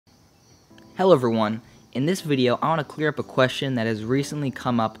Hello everyone, in this video I want to clear up a question that has recently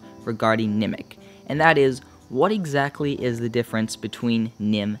come up regarding Nimiq, and that is, what exactly is the difference between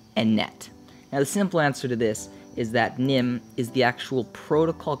NIM and NET? Now the simple answer to this is that NIM is the actual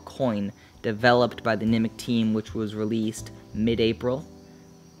protocol coin developed by the Nimiq team, which was released mid-April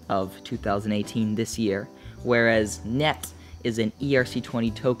of 2018 this year, whereas NET is an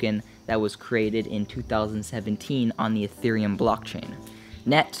ERC20 token that was created in 2017 on the Ethereum blockchain.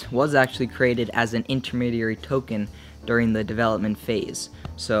 NET was actually created as an intermediary token during the development phase,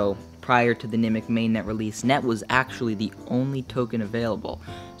 so prior to the Nimiq mainnet release, NET was actually the only token available.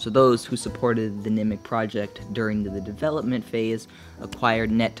 So those who supported the Nimiq project during the development phase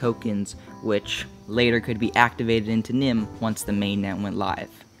acquired NET tokens, which later could be activated into NIM once the mainnet went live.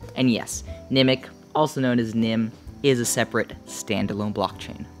 And yes, Nimiq, also known as NIM, is a separate standalone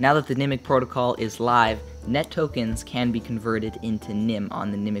blockchain. Now that the Nimiq protocol is live, NET tokens can be converted into NIM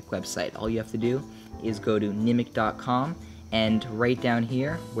on the Nimiq website. All you have to do is go to nimiq.com and right down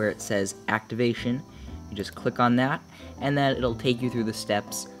here where it says activation, you just click on that and then it'll take you through the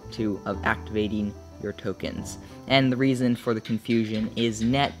steps of activating your tokens. And the reason for the confusion is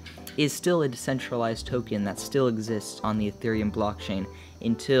NET is still a decentralized token that still exists on the Ethereum blockchain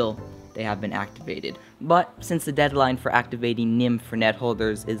until they have been activated. But since the deadline for activating NIM for NET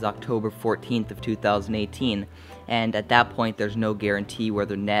holders is October 14th of 2018, and at that point there's no guarantee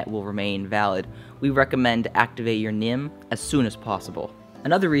whether NET will remain valid, we recommend to activate your NIM as soon as possible.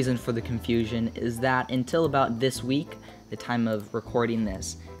 Another reason for the confusion is that until about this week, the time of recording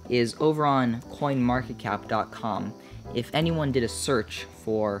this, is over on coinmarketcap.com. If anyone did a search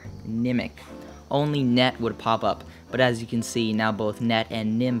for Nimiq, only NET would pop up, but as you can see, now both NET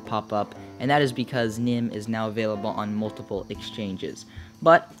and NIM pop up, and that is because NIM is now available on multiple exchanges.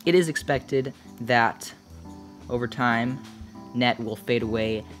 But it is expected that over time, NET will fade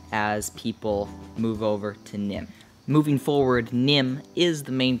away as people move over to NIM. Moving forward, NIM is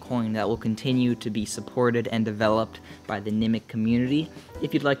the main coin that will continue to be supported and developed by the Nimiq community.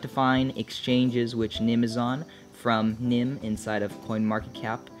 If you'd like to find exchanges which NIM is on from NIM inside of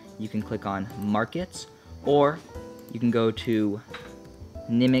CoinMarketCap, you can click on Markets, or you can go to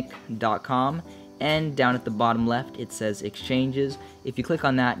nimiq.com and down at the bottom left it says Exchanges. If you click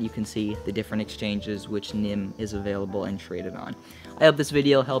on that, you can see the different exchanges which NIM is available and traded on. I hope this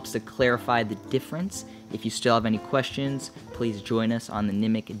video helps to clarify the difference. If you still have any questions, please join us on the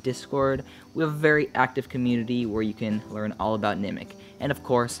Nimiq Discord. We have a very active community where you can learn all about Nimiq. And of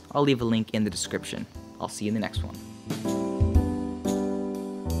course, I'll leave a link in the description. I'll see you in the next one.